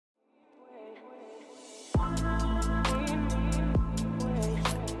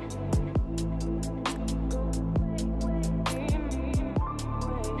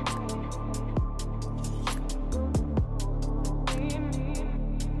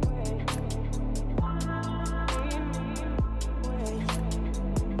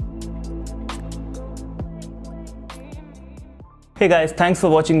Hey guys, thanks for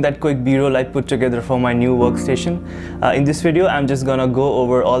watching that quick B-roll I put together for my new workstation. In this video, I'm just gonna go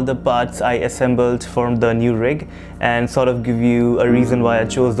over all the parts I assembled from the new rig and sort of give you a reason why I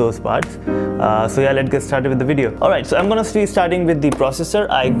chose those parts. So yeah, let's get started with the video. Alright, so I'm gonna be starting with the processor.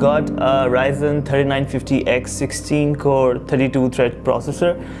 I got a Ryzen 3950X 16-core 32-thread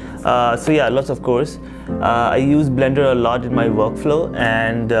processor. So yeah, lots of cores. I use Blender a lot in my workflow,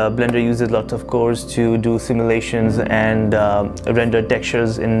 and Blender uses lots of cores to do simulations and render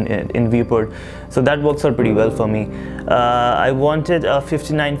textures in viewport. So that works out pretty well for me. I wanted a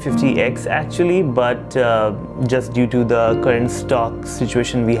 5950X actually, but just due to the current stock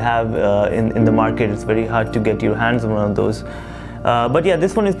situation we have in the market, it's very hard to get your hands on one of those. But yeah,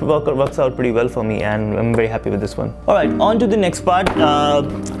 this one works out pretty well for me, and I'm very happy with this one. Alright, on to the next part.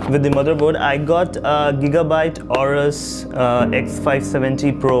 With the motherboard, I got a Gigabyte Aorus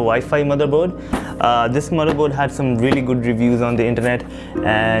X570 Pro Wi-Fi motherboard. This motherboard had some really good reviews on the internet,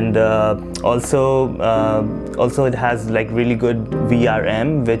 and also it has like really good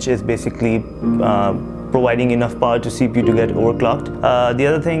VRM, which is basically providing enough power to CPU to get overclocked. The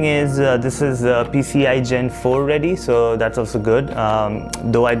other thing is this is PCI Gen 4 ready, so that's also good.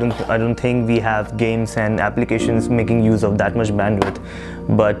 Though I don't think we have games and applications making use of that much bandwidth,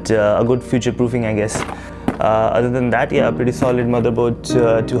 but a good future proofing, I guess. Other than that, yeah, a pretty solid motherboard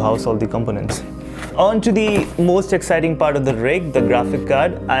to house all the components. On to the most exciting part of the rig, the graphic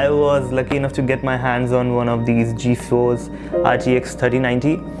card. I was lucky enough to get my hands on one of these Geforce Rtx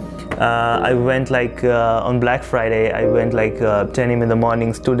 3090. I went like on Black Friday. I went like 10 AM in the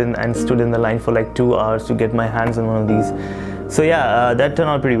morning, stood in the line for like 2 hours to get my hands on one of these. So yeah, that turned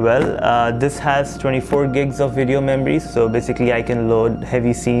out pretty well. This has 24 gigs of video memory, so basically I can load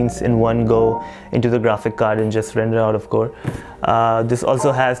heavy scenes in one go into the graphic card and just render out of core. This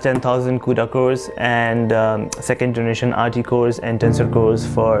also has 10,000 CUDA cores and second generation RT cores and tensor cores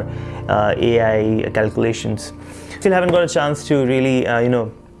for AI calculations. Still haven't got a chance to really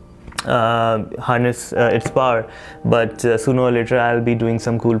harness its power, but sooner or later I'll be doing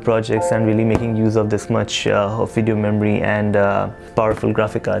some cool projects and really making use of this much of video memory and powerful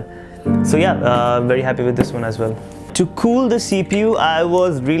graphic card. So yeah, very happy with this one as well. To cool the CPU, I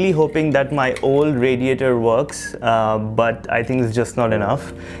was really hoping that my old radiator works, but I think it's just not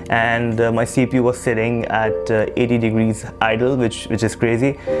enough, and my CPU was sitting at 80 degrees idle, which is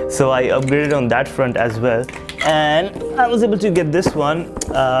crazy. So I upgraded on that front as well, and I was able to get this one.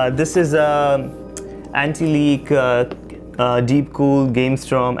 This is a anti-leak deep cool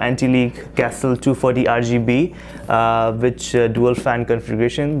GameStorm anti-leak Castle 240 RGB, which dual fan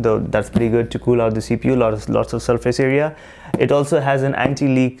configuration, though that's pretty good to cool out the CPU. Lots of surface area. It also has an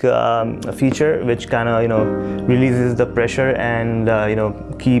anti-leak feature, which kind of releases the pressure and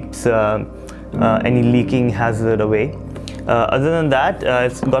keeps any leaking hazard away. Other than that,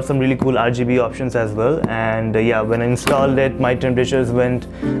 it's got some really cool RGB options as well, and yeah, when I installed it, my temperatures went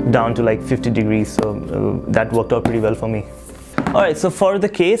down to like 50 degrees, so that worked out pretty well for me. Alright, so for the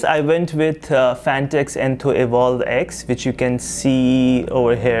case, I went with Phanteks Entho Evolve X, which you can see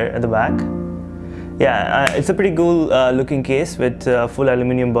over here at the back. Yeah, it's a pretty cool looking case with full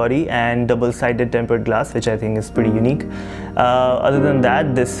aluminum body and double-sided tempered glass, which I think is pretty unique. Other than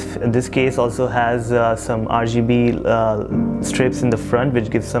that, this case also has some RGB strips in the front,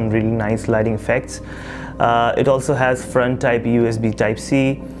 which gives some really nice lighting effects. It also has front type USB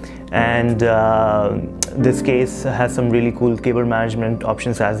Type-C, and this case has some really cool cable management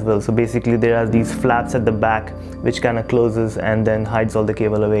options as well. So basically there are these flaps at the back which kind of closes and then hides all the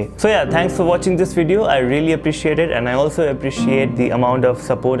cable away. So yeah, thanks for watching this video. I really appreciate it, and I also appreciate the amount of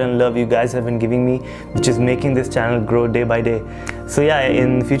support and love you guys have been giving me, which is making this channel grow day by day. So yeah,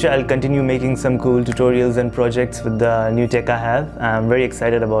 in the future I'll continue making some cool tutorials and projects with the new tech I have. I'm very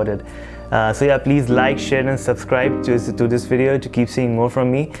excited about it. So yeah, please like, share and subscribe to this video to keep seeing more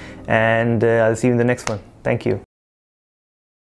from me, and I'll see you in the next one. Thank you.